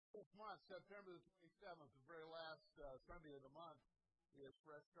This month, September the 27th, the very last Sunday of the month, is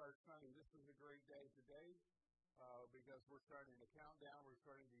Fresh Start Sunday. This is a great day today because we're starting to count down. We're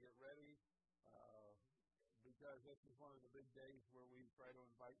starting to get ready because this is one of the big days where we try to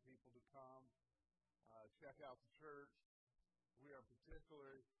invite people to come, check out the church. We are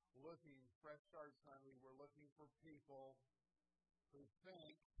particularly looking, Fresh Start Sunday, we're looking for people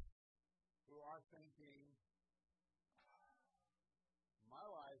who are thinking, my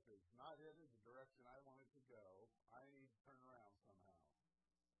life is not headed the direction I want it to go. I need to turn around somehow.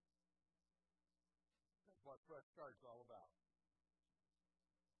 That's what Fresh Start's all about.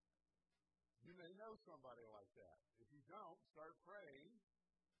 You may know somebody like that. If you don't, start praying.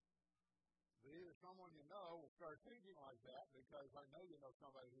 Either someone you know will start thinking like that because I know you know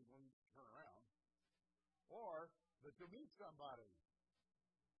somebody who needs to turn around, or that you'll meet somebody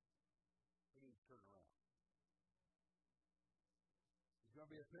who needs to turn around. It's going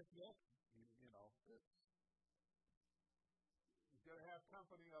to be a picnic. You know, you're going to have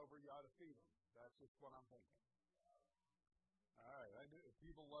company over. You ought to feed them. That's just what I'm thinking. All right.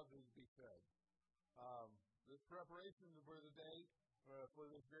 People love to be fed. This preparation for the day,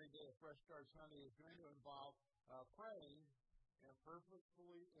 for this great day of Fresh Start Sunday, is going to involve praying and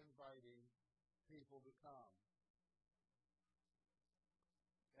purposefully inviting people to come.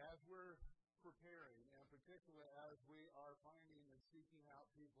 As we're preparing, and particularly as we are finding and seeking out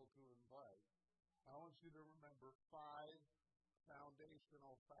people to invite, I want you to remember 5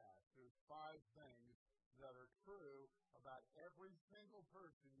 foundational facts. There's 5 things that are true about every single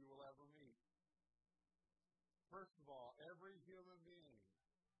person you will ever meet. First of all, every human being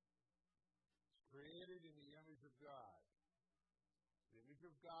is created in the image of God. The image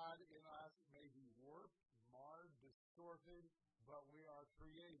of God in us may be warped, marred, distorted, but we are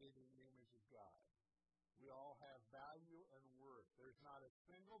created in the image of God. We all have value and worth. There's not a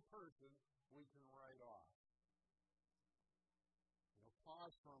single person we can write off.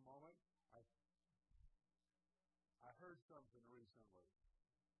 Pause for a moment. I heard something recently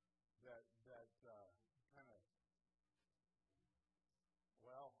that kind of,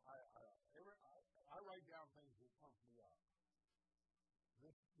 well, I write down things that pump me up.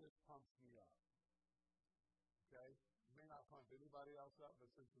 This pumps me up. Okay? It may not pump anybody else up, but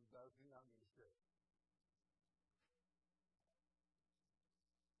since it does me, I'm going to share it.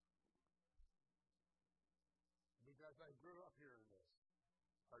 Because I grew up hearing this.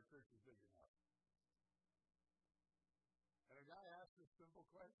 Our church is big enough. And a guy asked this simple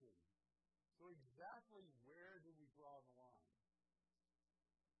question. So exactly where do we draw the line?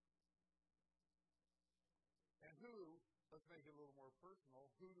 And who, let's make it a little more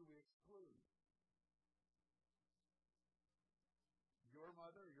personal, who do we exclude? Your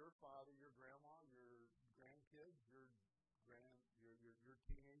mother, your father, your grandma, your grandkids, your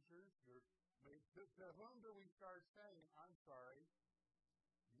teenagers, to whom do we start saying, I'm sorry,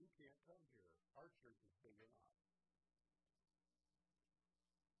 you can't come here. Our church is big enough.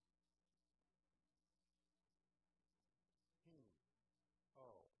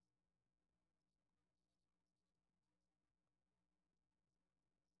 Oh.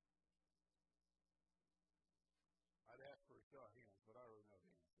 I'd ask for a show of hands, but I already know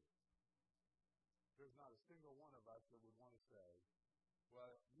the answer. There's not a single one of us that would want to say,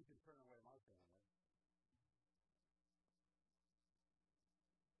 well, you can turn away my family.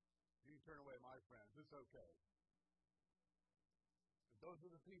 You can turn away my friends. It's okay. But those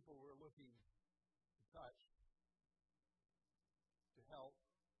are the people we're looking to touch, to help.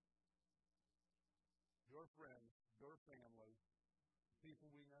 Your friends, your family, people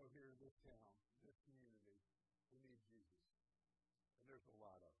we know here in this town, this community, who need Jesus. And there's a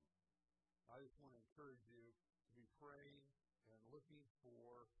lot of them. I just want to encourage you to be praying and looking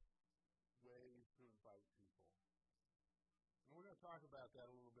for ways to invite people. And we're going to talk about that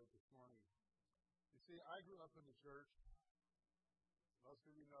a little bit this morning. You see, I grew up in the church. Most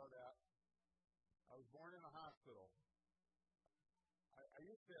of you know that. I was born in a hospital. I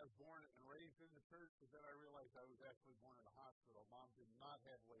used to say I was born and raised in the church, but then I realized I was actually born in a hospital. Mom did not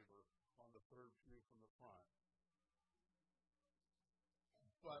have labor on the 3rd pew from the front.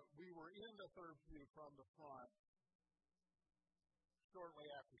 But we were in the 3rd pew from the front shortly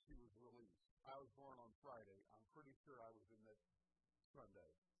after she was released. I was born on Friday. I'm pretty sure I was in that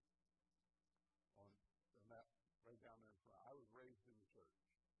Sunday. On that, right down there in front. I was raised in the church.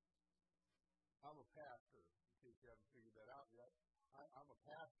 I'm a pastor, in case you haven't figured that out yet. I'm a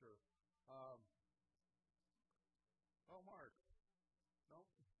pastor. Mark. No?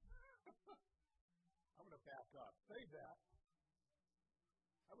 I'm going to back up. Say that.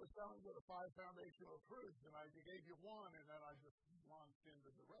 I was telling you the 5 foundational truths, and I gave you one, and then I just launched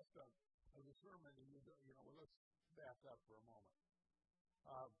into the rest of of the sermon, and well, let's back up for a moment.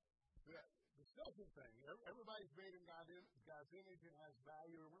 The second thing, everybody's made in God's image and has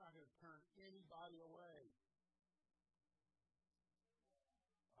value, and we're not going to turn anybody away.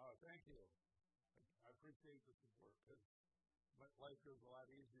 Oh, thank you. I appreciate the support, because life goes a lot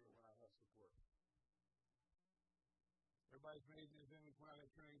easier when I have support. Everybody's made in His image. We're not going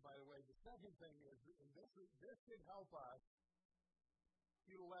to turn anybody away. The second thing is, and this can help us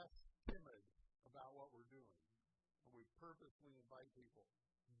feel less timid about what we're doing. And we purposely invite people.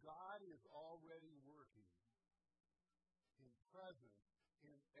 God is already working in presence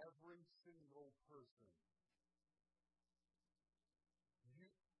in every single person.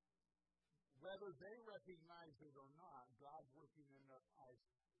 Whether they recognize it or not, God's working in their lives.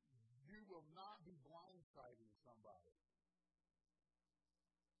 You will not be blindsiding somebody.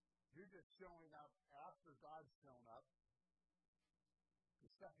 You're just showing up after God's shown up to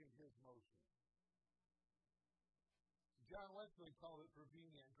second His motion. John Wesley called it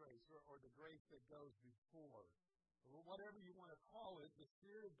prevenient grace, or the grace that goes before. Whatever you want to call it, the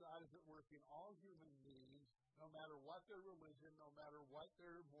Spirit of God is at work in all human beings, no matter what their religion, no matter what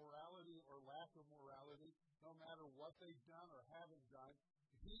their morality or lack of morality, no matter what they've done or haven't done.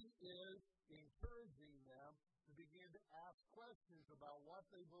 He is encouraging them to begin to ask questions about what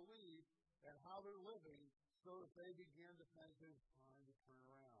they believe and how they're living, so that they begin to think it's time to turn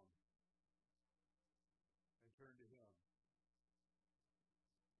around and turn to Him.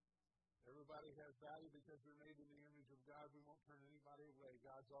 Everybody has value because they're made in the image of God. We won't turn anybody away.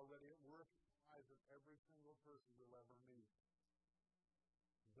 God's already at work in the lives of every single person we'll ever meet.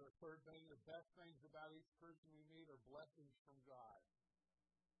 The third thing, the best things about each person we meet are blessings from God.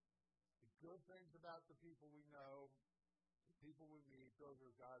 The good things about the people we know, the people we meet, those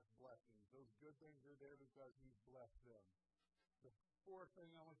are God's blessings. Those good things are there because He's blessed them. The fourth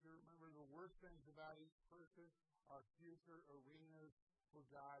thing I want you to remember, the worst things about each person are future arenas for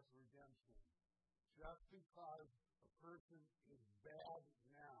God's redemption. Just because a person is bad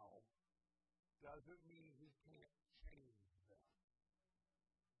now doesn't mean He can't change them.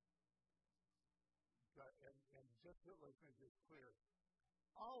 And just to make this clear,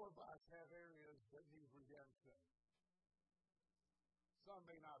 all of us have areas that need redemption. Some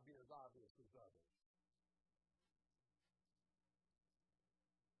may not be as obvious as others.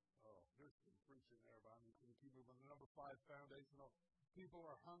 Oh, there's some preaching there, but I'm going to keep moving. Number 5, foundational. People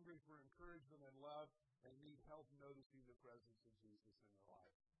are hungry for encouragement and love and need help noticing the presence of Jesus in their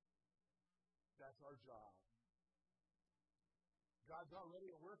life. That's our job. God's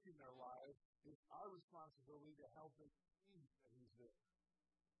already at work in their lives. It's our responsibility to help them see that He's there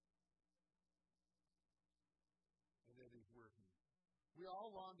and that He's working. We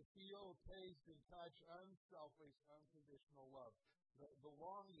all long to feel, taste, and touch unselfish, unconditional love. The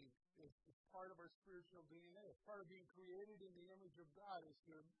longing is part of our spiritual DNA. It's part of being created in the image of God is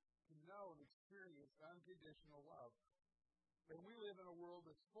to know and experience unconditional love. And we live in a world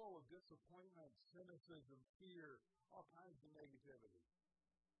that's full of disappointment, cynicism, fear, all kinds of negativity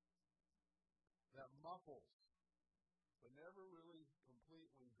that muffles, but never really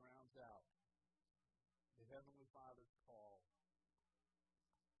completely drowns out the Heavenly Father's call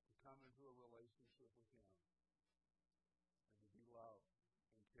to come into a relationship with Him and to be loved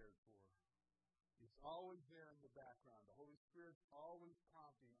and cared for. It's always there in the background. The Holy Spirit's always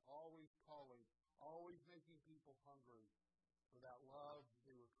prompting, always calling, always making people hungry for that love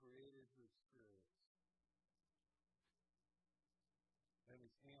they were created to experience. And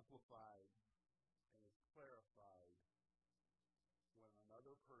it's amplified and it's clarified when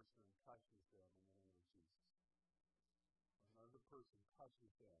another person touches them in the name of Jesus. When another person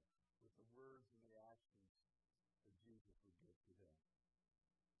touches them with the words and the actions that Jesus would give to them.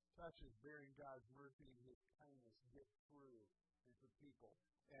 Touches bearing God's mercy and His kindness get through into people.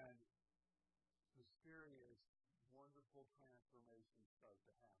 And mysterious, wonderful transformations start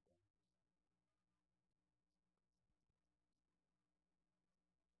to happen.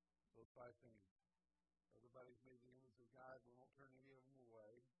 Those 5 things. Everybody's made in the image of God. We won't turn any of them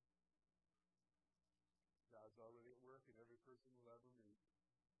away. God's already at work in every person we'll ever meet,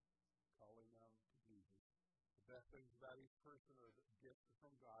 calling them to Jesus. The best things about each person are the gifts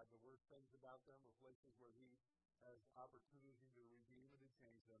from God. The worst things about them are places where He has opportunity to redeem and to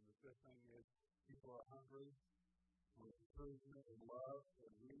change them. The fifth thing is people are hungry for encouragement and love,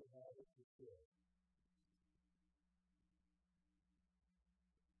 and we have it to share.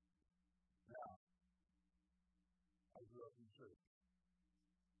 Now, I grew up in church.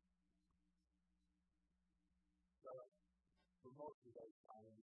 So, for most of those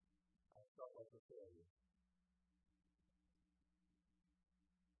times, I felt like a failure.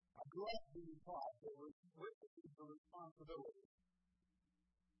 I grew up being taught that witnessing the responsibility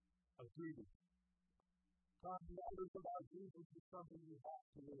of duty. Talking to others about Jesus is something you have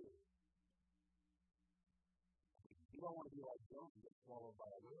to do. You don't want to be like Jonah and get swallowed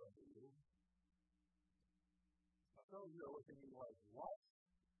by a whale, do you? Some of you are looking at me like, what?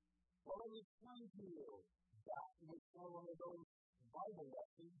 Well, let me explain to you. That was one of those Bible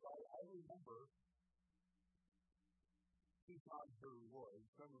lessons I remember two times her Lord.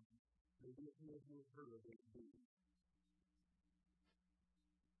 Some of you, maybe if you have heard of it,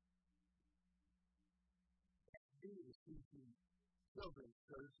 he was teaching children's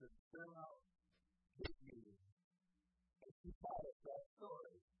church and sent out his meetings. And she taught us that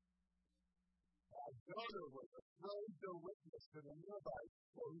story. Jonah was afraid to witness to the Ninevites,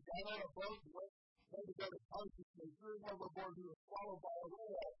 so he got on a boat and went to go to Tarshish and threw him overboard. He was swallowed by a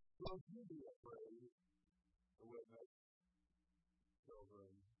whale. Don't you be afraid to witness, children.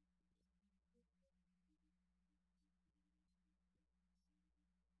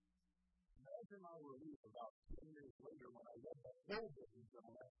 Imagine my relief about 10 years later when I read the whole book of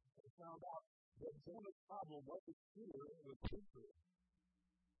Jonah and found out that Jonah's problem wasn't fear, it was hatred.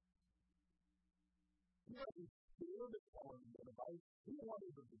 He wasn't scared of telling the Ninevites. He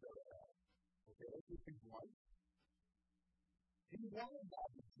wanted them to go to hell. Okay, that's what he wanted. He wanted God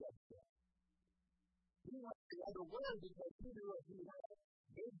to judge them. He wanted the other world because he knew if he had,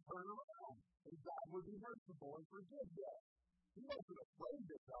 they'd turn around and God would be merciful and forgive them. He wasn't afraid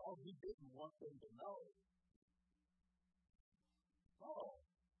to tell. He didn't want them to know. Oh,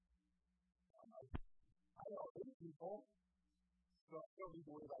 I know 8 people, so I don't need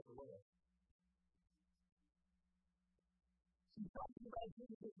to worry about the whale. She's talking about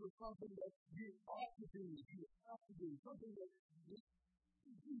Jesus was something that you ought to do, you have to do, something that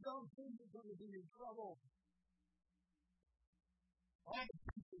you don't think you're going to be in trouble. All the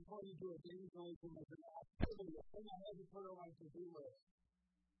people pointing to evangelism as an activity, a thing I had to put on my to-do list.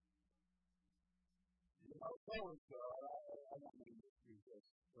 You know, so-and-so, I don't mean to do this,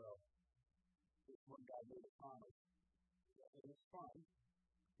 so this one guy made a promise, and it's fun.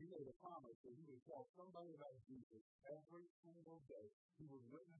 He made a promise that he would tell somebody about Jesus every single day. He would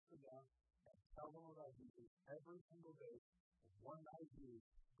witness to them and tell them about Jesus every single day. And one night he was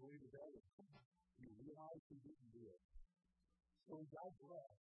going to bed and he realized he didn't do it. So he got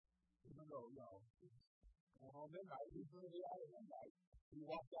dressed, even though, on midnight, he's going to be out at midnight. He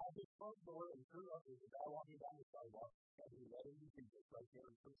walked out his front door and sure enough, there's a guy walking down the sidewalk and he led him to Jesus right there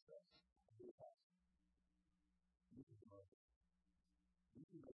in footsteps. You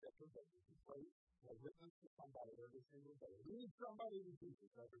can make that confession. You pray a witness to somebody every single day. Lead somebody to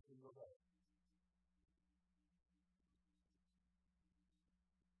Jesus every single day.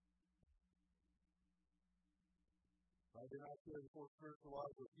 I did not care for spiritual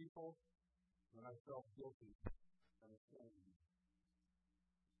life with people when I felt guilty and ashamed.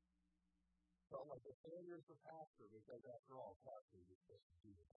 Felt like a failure as a pastor because after all, pastors are supposed to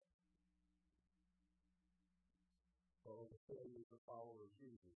do that. Felt like a failure as a follower of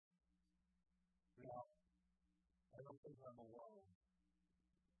Jesus. Now, I don't think I'm alone.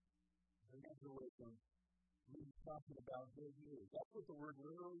 Evangelism means talking about good news. That's what the word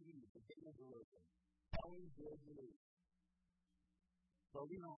literally means, evangelism. Telling good news. But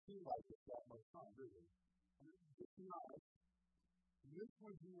we don't feel like it's that much fun, do we? Just be honest. Which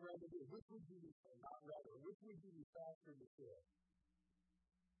would you rather do? Which would you not rather? Which would you be faster to share?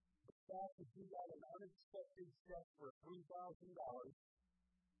 The fact that you got an unexpected check for $3,000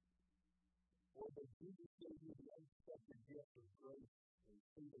 or that Jesus gave you the unexpected gift of grace and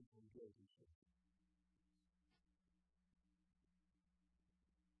freedom from guilt and shame.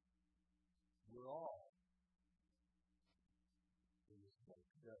 We're all in this boat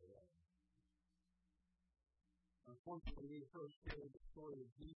together. Unfortunately, we first hear the story of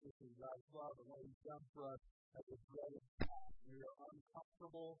Jesus and God's love and what He's done for us at the dreaded path. We are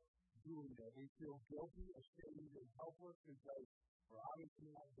uncomfortable doing it. We feel guilty, ashamed, and helpless because we're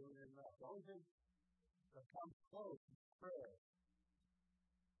obviously not doing enough. The only thing that comes close is prayer.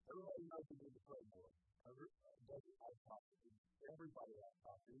 Everybody knows you need to pray more. Everybody has talking. Everybody has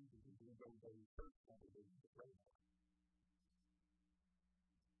talking because we don't go to church every day to pray more.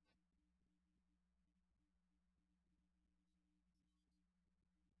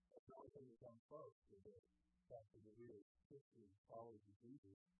 That's the only thing that comes close to the fact that we are Christians, followers of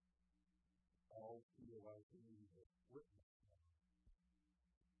Jesus, all feel like we need to witness.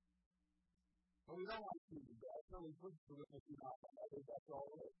 But we don't like to do that. So we put the witness in our others. That's all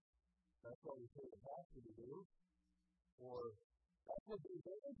it is. That's what we say the pastor to do. Or that's what the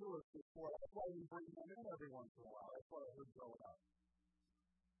evangelist is for. That's why we bring them in every once in a while. That's what I heard growing up.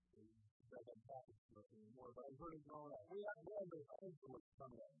 like a package store anymore, but I've heard it growing up. We had those Evangelism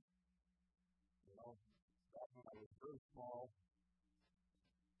coming in. You know, back when I was very small,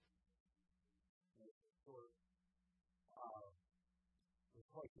 it was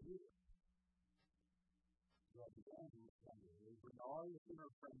quite weird. You had the Evangelism coming in. They bring all your sinner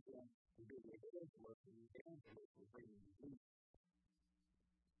friends in to be the evangelist, and the evangelist will bring them to Jesus.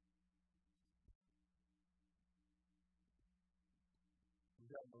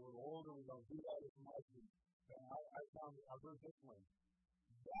 Getting a little older, we don't do that as much. And I found I heard this one.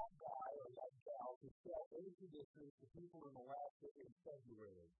 That guy or that gal could sell air conditioners to people in Alaska in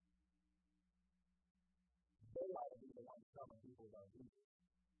February. They ought to be the ones telling people about Jesus.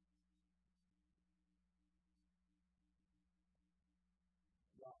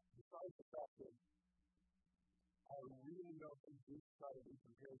 Now, besides the fact that I really don't think this ought to be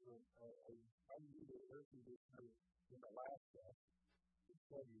compared to a unneeded air conditioner in Alaska in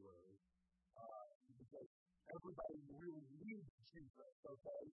February. Because everybody really needs Jesus,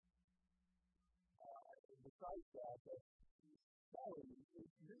 okay? Besides that,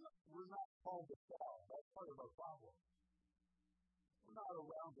 we're not called to sell. That's part of our problem. We're not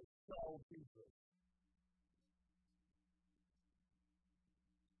around to sell Jesus.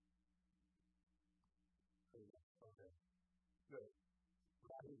 Okay, good.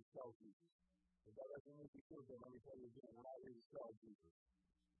 We're not here to sell Jesus. If that doesn't make you feel good, let me tell you again, we're not here to sell Jesus.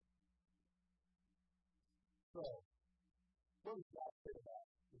 So, what does God say about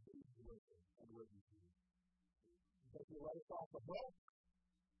the evangelism and witnessing? Does he let us off the hook?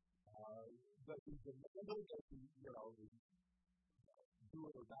 Does he demand it? Does he, do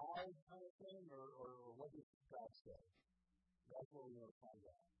it or die kind of thing? Or what does God say? That's what we want to find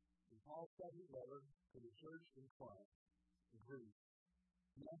out. In Paul's second letter to the church in Corinth, in Greece,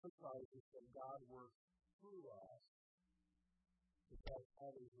 he emphasizes that God works through us to tell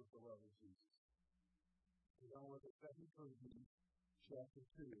others with the love of Jesus. We're going to look at 2 Corinthians chapter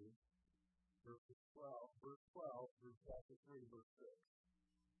 2, verse 12 through chapter 3, verse 6.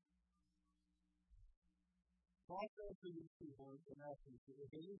 Paul says to these people, in essence, that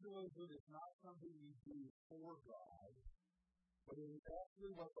evangelism is not something you do for God, but it is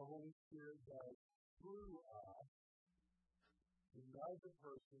actually what the Holy Spirit does through us to nudge a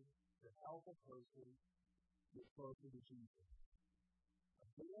person, to help a person get closer to Jesus.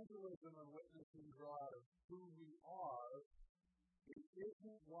 Evangelism and witnessing draw out of who we are. It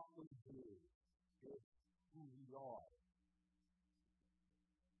isn't what we do. It's who we are.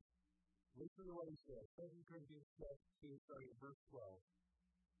 Listen to what he says. 2 Corinthians 2, starting at verse 12.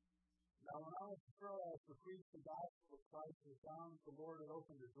 Now when I was asked to preach the gospel of Christ and found the Lord had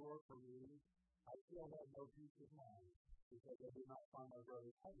opened the door for me, I still had no peace of mind, because I did not find my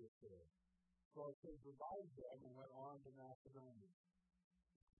brother Titus there. So I said goodbye to them and went on to Macedonia.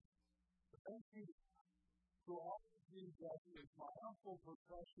 But thank you to all of these blessings, triumphal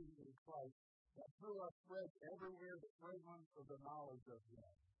procession in Christ, that through us spreads everywhere the fragrance of the knowledge of Him.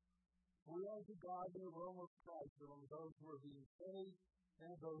 We are to God the aroma of Christ among those who are being saved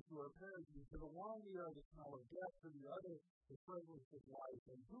and those who are perishing. To the one we are the smell of death, to the other the fragrance of life.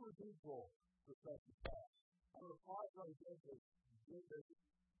 And who is equal to such a task? I'm going to pause right there to give this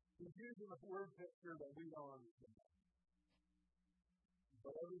confusion of word picture that we don't understand.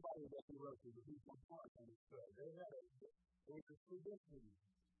 But everybody that he wrote to, the people in Corinth, understood. There was a tradition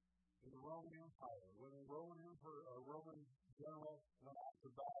in the Roman Empire. When a Roman general went out to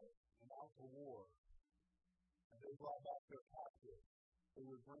battle and out to war, and they brought back their captives, they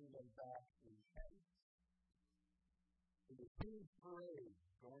would bring them back in chains. It was a huge parade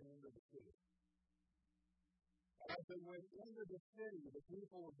going into the city. And as they went into the city, the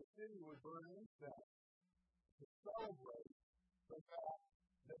people of the city would burn incense to celebrate the fact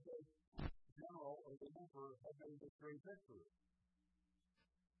that the general or the emperor had made this great victory.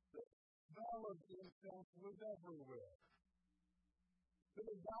 The smell of incense was everywhere. To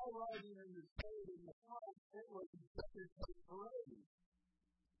the guy riding in the shade in the front, it was such a parade.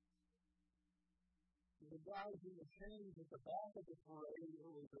 To the guys in the chains at the back of the parade,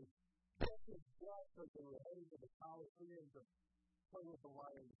 it was a perfect just as they were heading to the Colosseum to play with the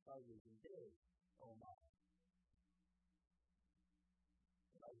lions, tigers, and bears. Oh my.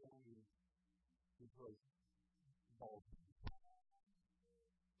 I only because bald.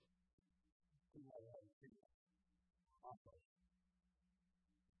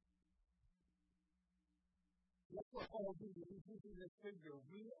 That's what Paul did. He's using this figure.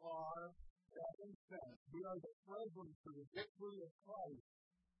 We are that incense. We are the fragrance to the victory of Christ.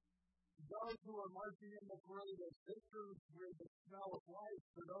 Those who are marching in the parade as victors with the smell of life,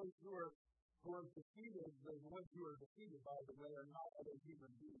 for those who are defeated, the ones who are defeated, by the way, are not other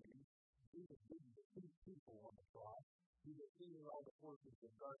human beings. Jesus didn't defeat people on the cross. He defeated all the forces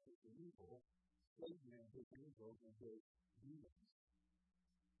of darkness and evil, Satan and his angels and his demons.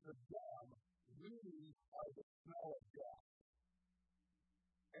 To them, we are the smell of death.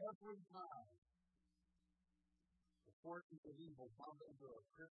 Every time the forces of evil bump into a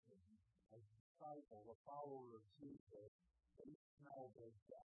Christian, a disciple, a follower of Jesus, they smell their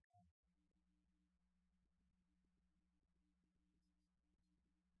death.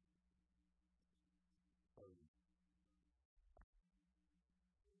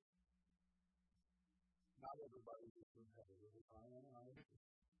 Not everybody is in heaven.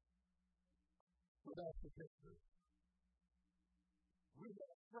 So that's the picture. We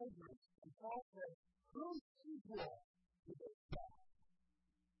have fragrance, and Paul says, who's equal to this God?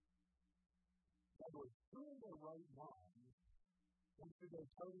 That was who in their right mind wants to go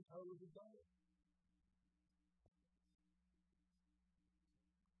toe-to-toe with the devil?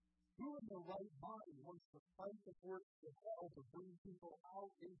 Who in their right mind wants to fight the forces of hell to bring people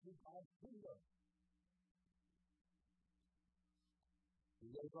out into God's kingdom? He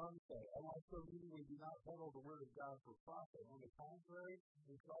goes on to say, unlike so many, we do not peddle the word of God for profit. On the contrary,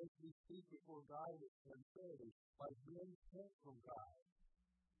 in Christ we speak before God with sincerity, like men sent from God.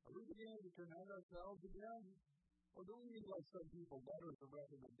 Are we beginning to commend ourselves again? Or do we need, like some people, letters of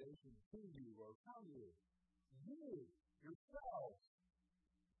recommendation to you or from you? You, yourselves,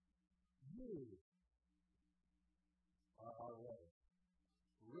 you are our letter,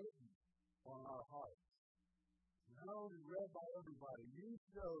 written on our hearts, known and read by everybody. You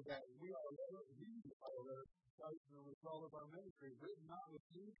show that we are a letter, Christ is the result of our ministry, written not with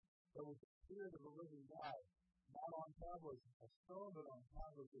ink, but with the Spirit of the living God, not on tablets of stone, but on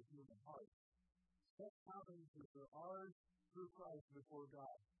tablets of human hearts. Such confidence is ours through Christ before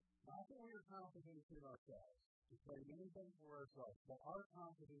God. Not that we are confident in ourselves, to say anything for ourselves, but our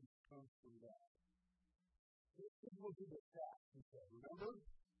confidence comes from God. Let's look at the text, he said. Remember?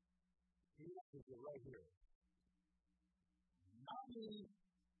 He answers it right here. Not me,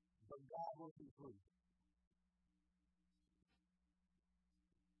 but God working through me.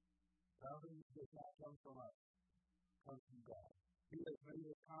 Confidence does not come from us. It comes from God. He has made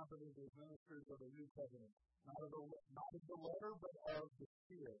us confident as ministers of the new covenant. Not of the letter, but of the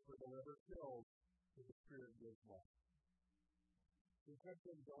Spirit. For the letter kills, but the Spirit gives life. The second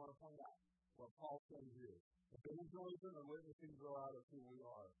thing I want to point out, what Paul says here. Evangelism and witnessing grow out of who we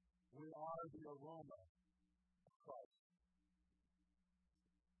are. We are the aroma of Christ.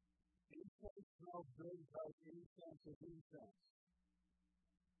 Incense smells good because incense is incense.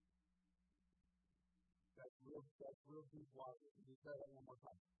 That's real deep water. Just say that one more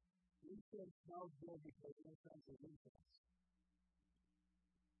time. Incense smells good because incense is incense.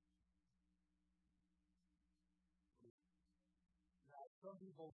 Now, some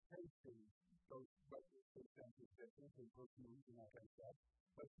people tasting those incense is different, and perfumes and that kind of stuff.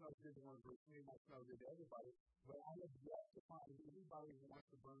 That smells good to one person, that smells good to everybody. But I have yet to find anybody who wants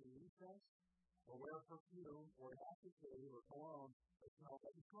to burn incense or wear perfume or activity or cologne that smells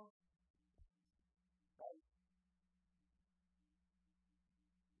like smoke. Right?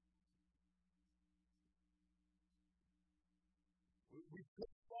 We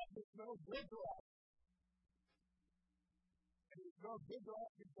pick stuff that smells good to us. And it smells good to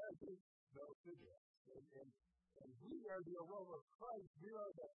us because it smells good to us. And we are the aroma of Christ. We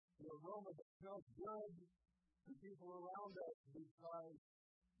are the aroma that smells good to people around us because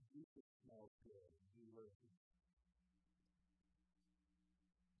Jesus smells good.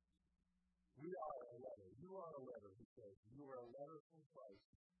 We are a letter. You are a letter, he says. You are a letter from Christ.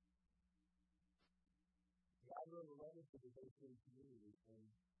 God wrote a letter to the Christian community, and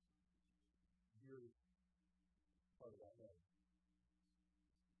you're part of that letter.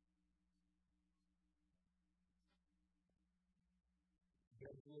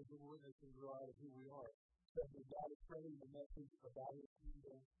 Evangelism, witness, and grow out of who we are. So that God is spreading the message about His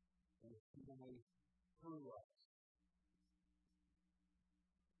kingdom and His kingdom through us.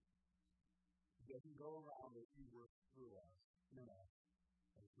 He doesn't go around it, He works through us, in us,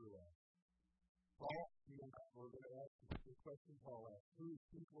 and through us. Paul, we're going to ask this question Paul asked. Who is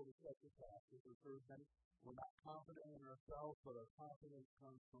equal to such a task? This is the third thing. We're not confident in ourselves, but our confidence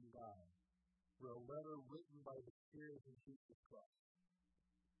comes from God. We're a letter written by the Spirit of Jesus Christ.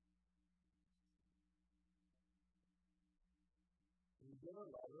 When you get a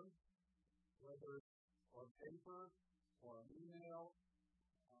letter, whether it's on paper or an email,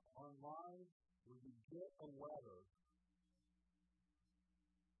 online, when you get a letter,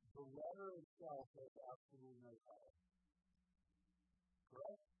 the letter itself has absolutely no power.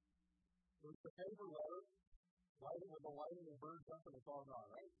 Correct? So it's a paper letter, light it with a light and it burns up and it's all gone,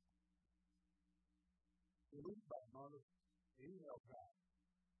 right? Delete button on the email account.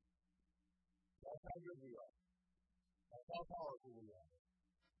 That's how good we are. That's how powerful we are.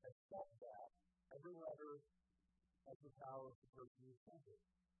 Accept that. Every letter has the power of the person who sent it.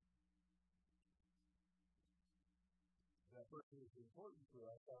 That person is important to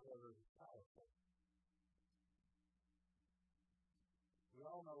us, that letter is powerful. We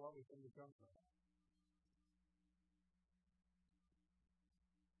all know what we think it comes from.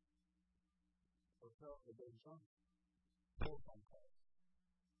 Or felt the big chunk. Phone calls.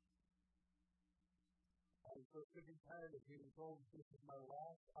 I'm so sick and tired of being told this is my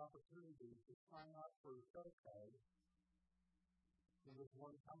last opportunity to sign up for a credit card for this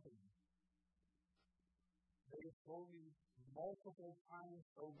one company. They have told me multiple times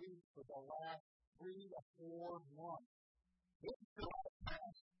a week for the last 3 to 4 months. This is the last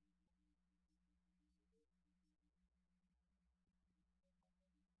chance.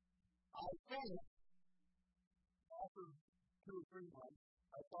 I think after 2 or 3 months,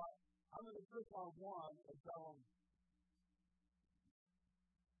 I thought, I'm going to click on one and tell them,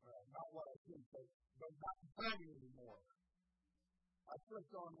 not what I think, but not to tell me anymore. I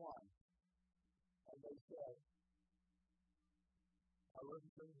clicked on one, and they said, I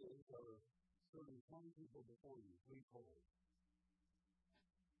wasn't going to do it, there were serving 20 people before you, please hold.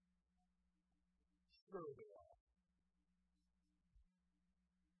 Sure they are.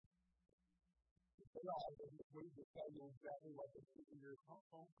 They are, but we just tell you exactly what they do in your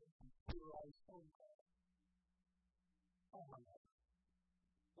phone, computerized phone call. Oh my God.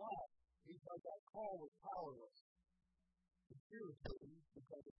 Why? Because that call was powerless. It's irritating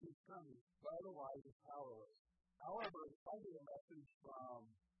because it keeps coming, but otherwise it's powerless. However, if I get a message from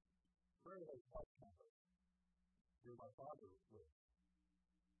where is my campus? Where my father lives.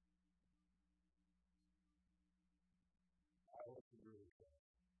 I listen really good.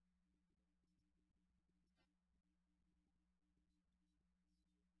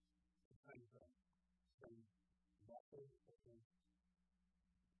 Same thing. Same message,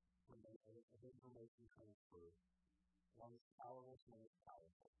 same information transfer. One is powerless, one is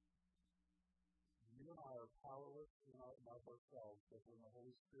powerful. You and I are powerless in and of ourselves, but when the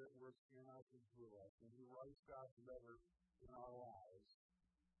Holy Spirit works in us and through us, and He writes God's letter in our lives,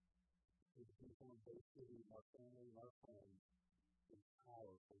 to the people in Bay City, our family, and our friends, is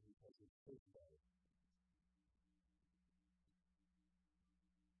powerful because it's His way.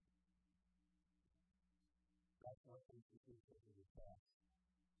 That's our institution for the past.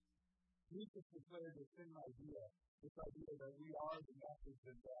 Jesus declared the same idea, this idea that we are the message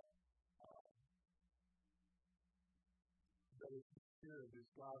and that is the Spirit is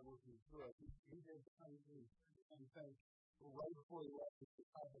God working through us. He did the same thing. Right before He left His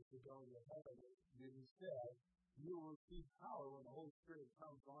disciples to go into heaven, He said, you will receive power when the Holy Spirit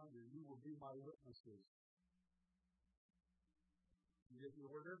comes on you. You will be my witnesses. You get the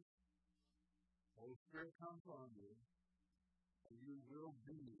order? The Holy Spirit comes on you, and you will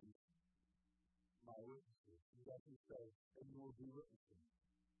be my witnesses. He doesn't say, and you will be witnesses.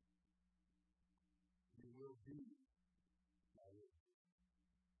 You will be my witnesses.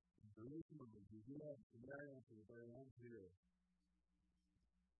 Jerusalem, Judea, Samaria, to the very end here.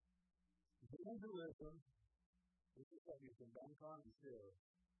 Evangelism, this is what you can bank on and share.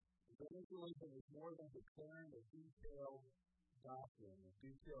 Evangelism is more than declaring a detailed doctrine, a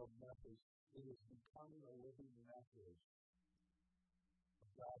detailed message. It is becoming a living message of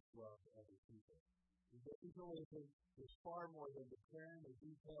God's love to other people. Evangelism is far more than declaring a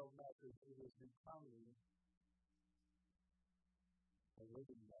detailed message. It is becoming a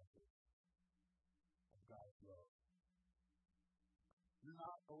living message of God's love. You're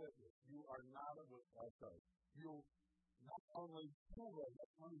not a witness. You are not a witness. You not only prove it, but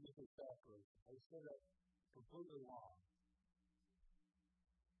let me get this backwards. I said it completely wrong.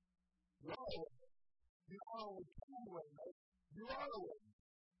 You are a witness. You not only can witness, you are a witness.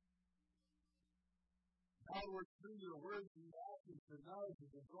 In other words, through your words and your actions, your knowledge,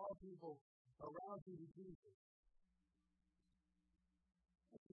 to draw people around you to Jesus.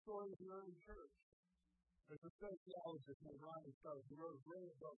 That's the story of the early church. There's a sociologist named Ronnie Stark who wrote a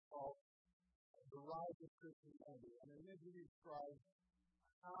brilliant book called The Rise of Christianity. And in it he describes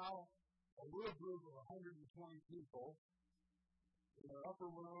how a little group of 120 people in an upper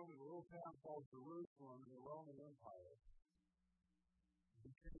room in a little town called Jerusalem in the Roman Empire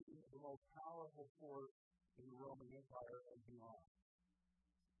became the most powerful force in the Roman Empire and beyond.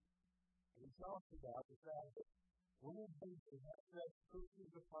 And he talks about the fact that one of the things that set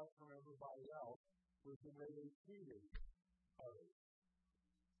Christians apart from everybody else was the way they treated others.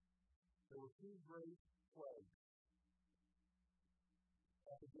 There were 2 great plagues,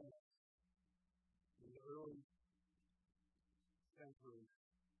 epidemics, in the early centuries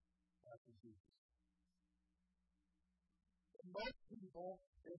after Jesus. And most people,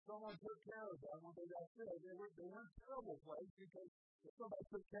 if someone took care of them when they got sick, they were in a terrible place because if somebody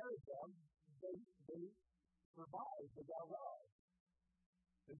took care of them, they survived, they got well.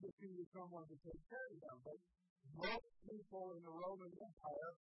 They just needed someone to take care of them. But most people in the Roman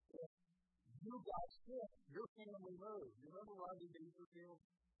Empire, if you got sick, your family moved. You remember Rodney Dangerfield?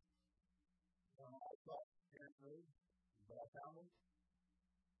 I thought parents moved, but I found them.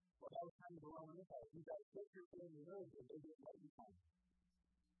 Well, that was kind of the Roman Empire. If you got sick, your family moved, and they didn't let you home.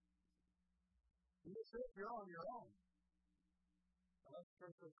 You get sick, you're on your own. Unless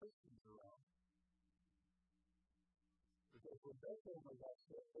there's Christians around. Because when their family got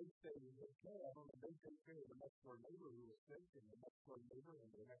sick, they stayed and took care of them, and they took care of the next door neighbor who was sick, and the next door neighbor,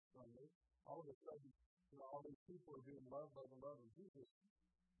 and the next door neighbor. All of a sudden, all these people are being loved by the love of Jesus.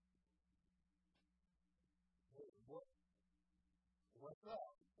 What's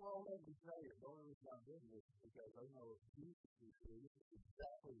up? Well, let me tell you, the only reason I'm doing this is because I know if Jesus was here, this is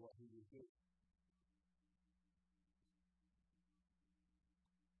exactly what he would do.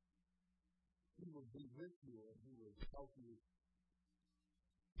 He would be with you, and he would help you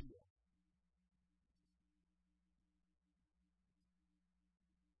heal.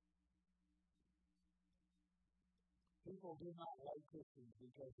 People do not like Christians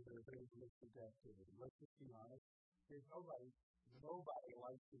because of their evangelistic activity. Let's just be honest. There's nobody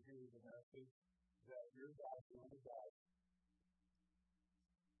likes to hear the message that your God's going to die.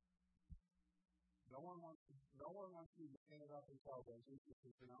 No one wants you to stand up and tell them Jesus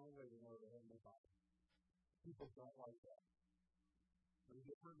is the only way to know the Heavenly Father. People don't like that. They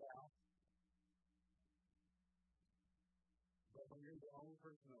get hurt out. But when you're the only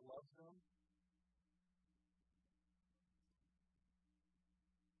person that loves them,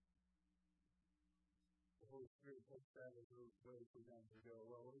 the Holy Spirit takes that as a way for them to go,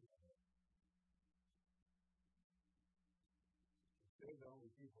 well, wait a minute. They're the only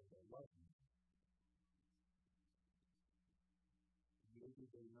people that love me. Maybe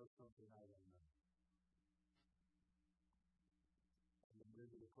they know something I don't know. And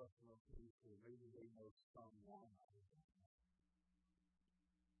maybe the question of peace, or maybe they know someone I don't know.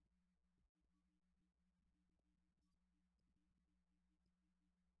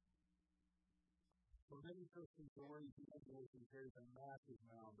 For many Christians, the word evangelism carries a massive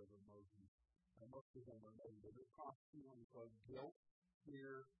amount of emotion. And most of them are negative. It costs feelings of guilt,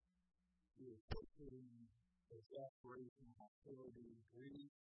 fear, irritation, exasperation, hostility,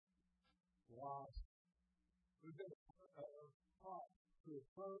 grief, loss. We've been taught to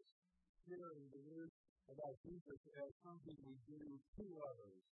approach hearing the news about Jesus as something we do to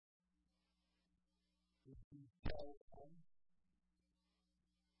others. We tell them.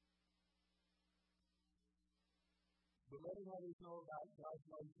 But letting others know about God's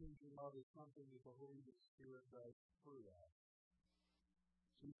life-changing love is something that the Holy Spirit does through us.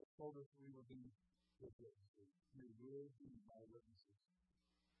 Jesus told us we would be His witnesses. We will be my witnesses.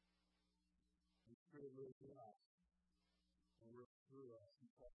 The Spirit lives in us, and works through us and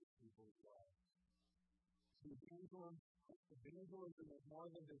touches people's lives. See, evangelism is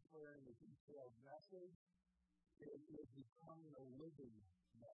more than declaring a detailed message. It is becoming a living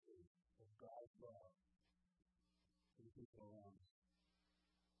message of God's love to the people around us.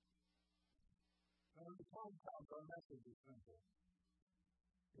 And when the time comes, our message is simple.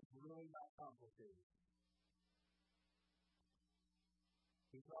 It's really not complicated.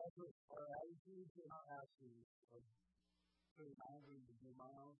 Because of our attitudes and our actions of putting boundaries to do my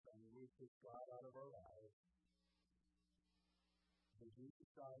own thing, we push God out of our lives. But Jesus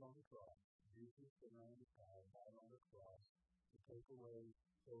died on the cross. Jesus, the Lamb of God, died on the cross to take away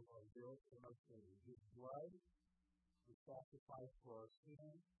both our guilt and our sin. His blood was sacrificed for our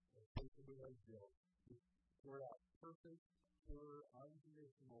sin and take away our guilt. He poured out perfect, pure,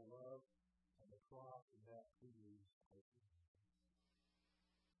 unconditional love on the cross, and that proves our sin.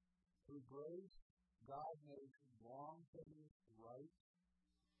 Through grace, God made wrong things right.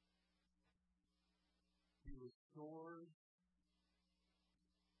 He restores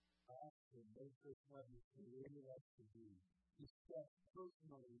us and makes us what He created us to be. He steps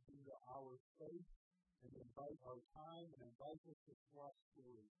personally into our faith and invites our time and invites us to trust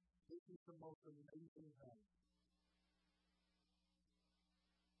story. This is the most amazing thing.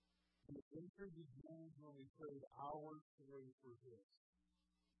 The adventure begins when we trade our story for His.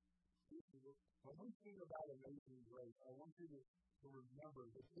 When we think about amazing grace, I want you to remember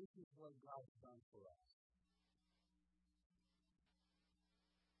that this is what God's done for us.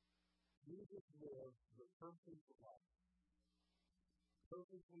 Jesus lived the perfect life.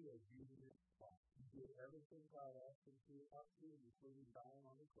 perfectly obedient son. He did everything God asked him to, including dying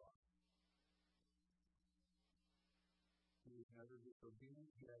on the cross. He was never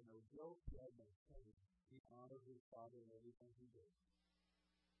disobedient. He had no guilt. He had no shame. He honored his Father in everything he did.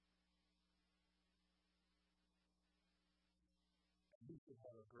 And he should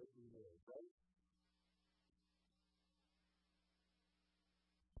have a great reward, right?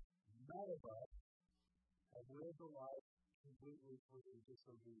 None of us have lived a life completely free of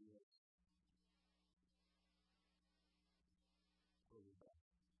disobedience.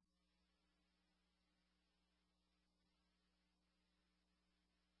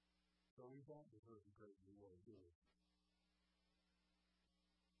 So we don't deserve a great reward, do we?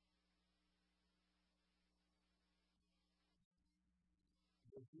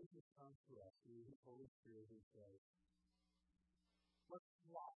 But Jesus comes to us through His Holy Spirit and says, let's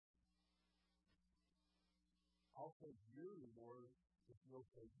swap. I'll take your reward if you'll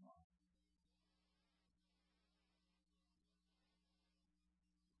take mine.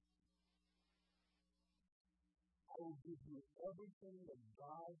 I will give you everything that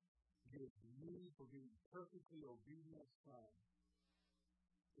God gives me for being perfectly obedient son.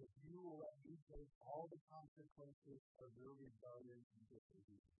 If you will let me take all the consequences of your rebellion and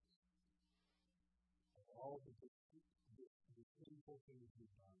disobedience, of all the sinful things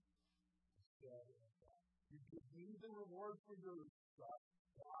you've done, instead of that. You give me the reward for your stuff,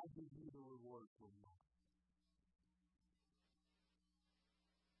 and I give you the reward for mine.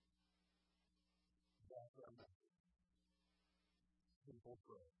 That's our message. Simple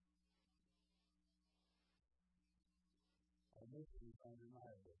prayer. Our mission is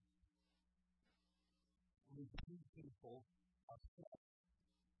undeniable. We see people upset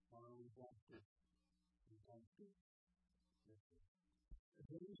when we don't do.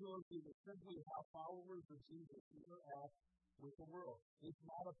 Evangelism is simply how followers of Jesus interact with the world. It's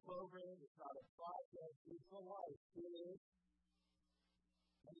not a program, it's not a project, it's a life. It is,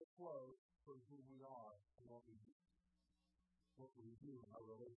 and it flows from who we are and what we do. What we do in our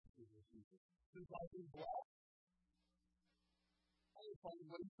relationship with Jesus. Since I've been blessed, I find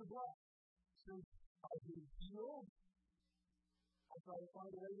ways to bless. Since I've been healed, I try to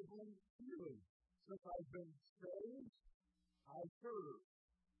find a way to bring healing. Since I've been saved, I serve.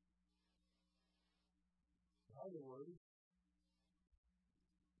 In other words,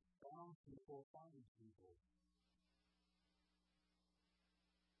 found people find people.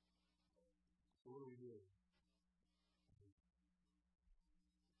 So what do we do?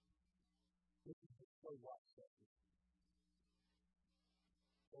 This is the so what section.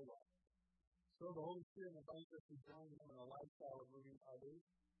 So what? So the Holy Spirit invites us to join Him in a lifestyle of moving others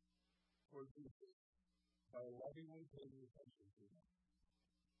toward Jesus by lovingly paying attention to Him.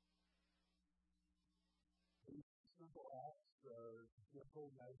 These simple acts are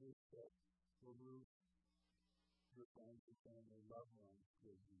simple measures that will move your friends and family, loved ones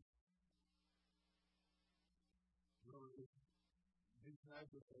toward Jesus. These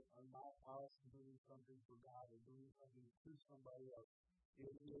measures are not us doing something for God or doing something to somebody else.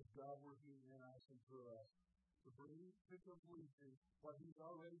 It is God working in us and through us to bring to completion what He's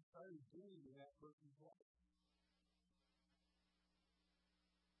already started doing in that person's life.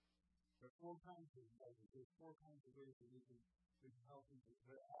 There are four kinds of measures. There's four kinds of ways that we can help people.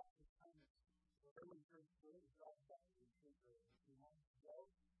 There are acts of kindness. Whatever church really talks about in church a few months ago,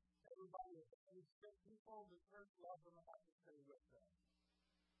 everybody expects people in the church love them and have to stay with them.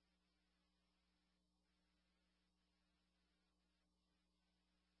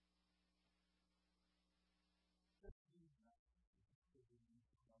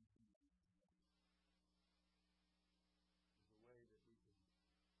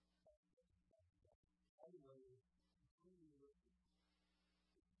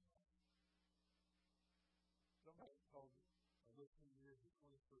 Somebody told me, I listened to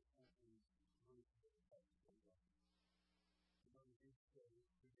the 21st century version of the text of the you know, the Greek says,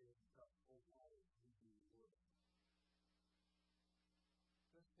 to give God full knowledge, we do the word.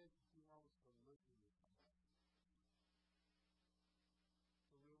 Just take a few moments to listen to somebody.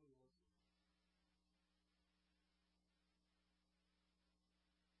 To really listen.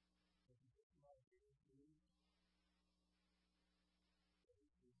 If you get somebody here to you, please go.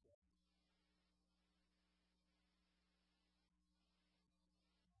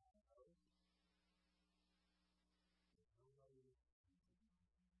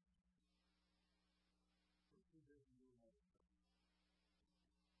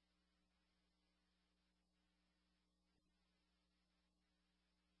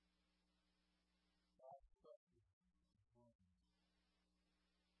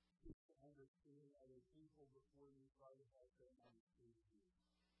 Understand other people before you try to help them understand you.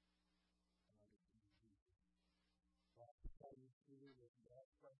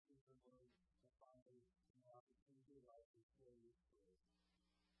 questions and learn and finally an opportunity like to share your story.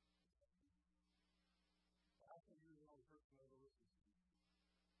 I think you're the only person I ever listened to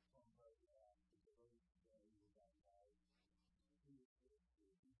somebody after the very day you were baptized. Who is this?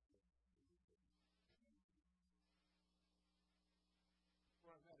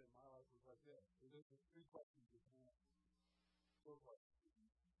 Where I met in my life was like this. There's three questions you can ask. Four questions.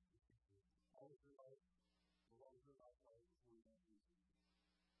 How was your life? What was your life like before you met Jesus?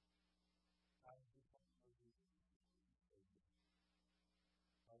 How did you come to know Jesus?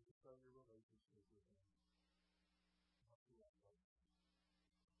 How did you start your relationship with Him? What's your life like?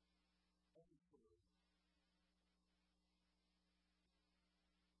 Every story.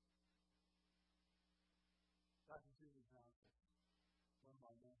 Dr. Susan Johnson, one of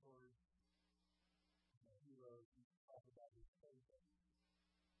my mentors, my heroes, he talked about his faith.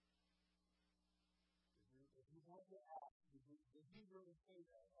 If you want to ask, did he really say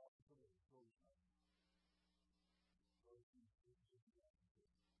that? Absolutely. Of course not.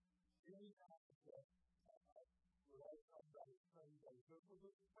 Any concept where I talk about his faith, those were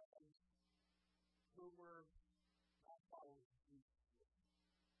the friends who were not followers of Jesus.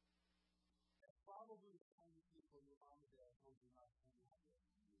 And probably the kind of people your mom and dad told you not to hang out with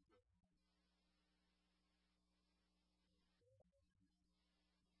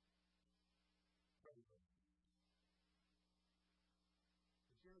when you were growing up.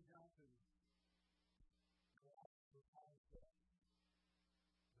 Jerry Johnson grasped the concept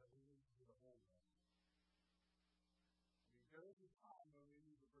that we need to get a hold of. I mean, there is a time when we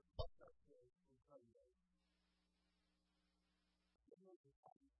need to protect our faith from failure. There is a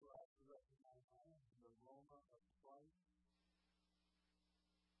time for us to recognize the aroma of Christ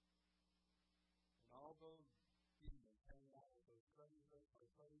and all those demons hanging out with those crazy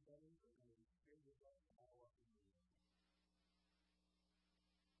buddies are going to be scared of us and all up in the air.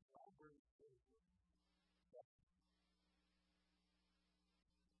 God brings faith with us.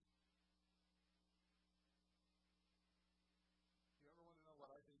 You ever want to know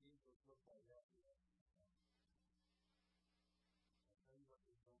what I think angels look like after that? I'll tell you what they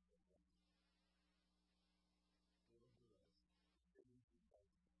don't look like. They don't do us. They don't do us.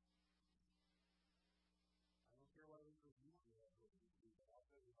 I don't care what angels you want to have with you, but I'll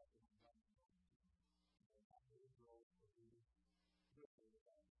tell you what they don't do. They're not angels for you. They're not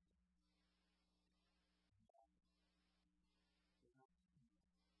about it. They're not.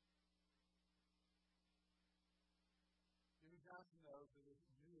 Jimmy Johnson knows that if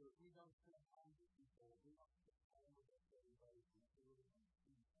we don't spend time with people, we don't spend time with everybody, we really don't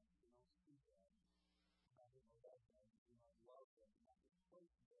see them, we don't speak them, we're not going to love them, we don't love them, we're not going to pray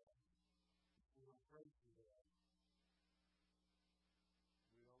for them, we don't pray for them,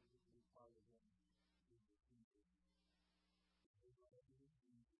 we don't get to be part of them in the future. They don't have any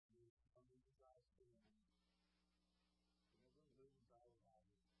Jesus, they come into God's family, and they're going to live in our lives.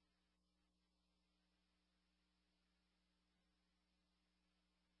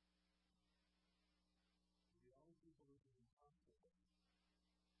 The only people who can be comfortable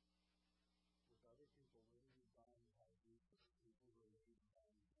with other people living and dying by Jesus are people who are living and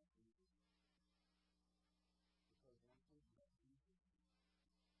dying by Jesus. Because once we've met Jesus,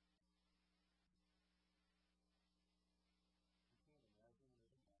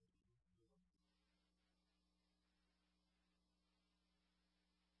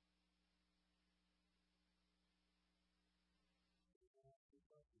 you can't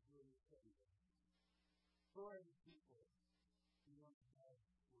imagine living life without Him. Who are the people who want to have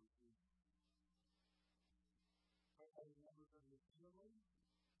for Jesus? Are they members of your family?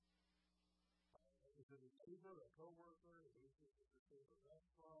 Is it a neighbor, a co-worker? Is it a favorite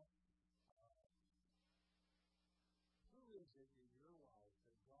restaurant? Who is it in your life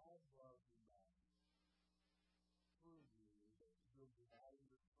that God loves you back? Through you that you'll be out of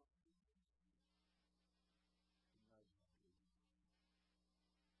your comfort zone?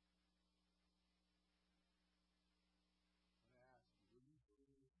 And that's not good.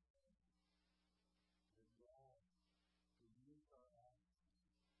 I ask you, will you believe that God will use our actions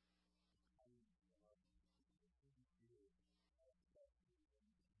to kindness and love to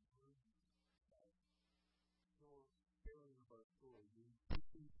continue to sharing of our story, we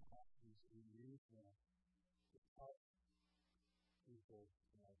teach actions and use them to help people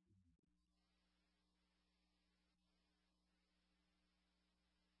in our community.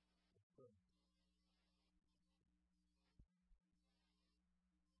 Let's pray.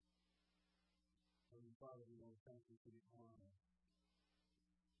 Heavenly Father, we want to thank you for the honor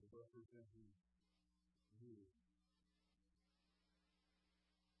of representing you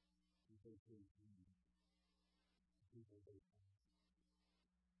in faith-based community. People based on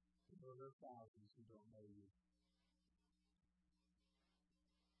There are thousands who don't know you.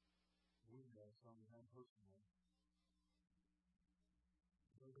 We know some of them personally.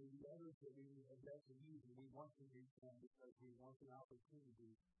 There are the others that we have yet to meet, and we want to meet them because we want an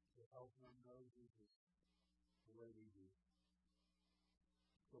opportunity to help them know Jesus the way we do.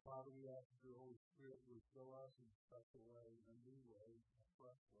 So, Father, we ask that your Holy Spirit would fill us in a special way, in a new way, in a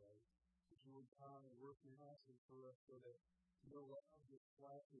fresh way. That you would come and work in us and for us so that your love just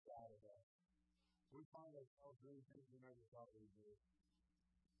flashes out of us. We find ourselves doing things we never thought we'd do.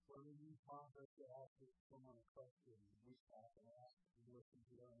 When you prompt us to ask someone a question, we stop and ask and listen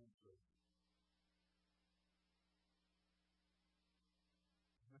to their answer.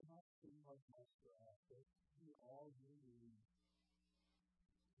 And not too much to ask us. We all do need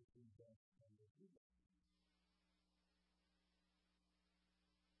to be best from the people.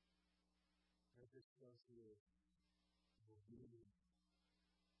 And this does here will be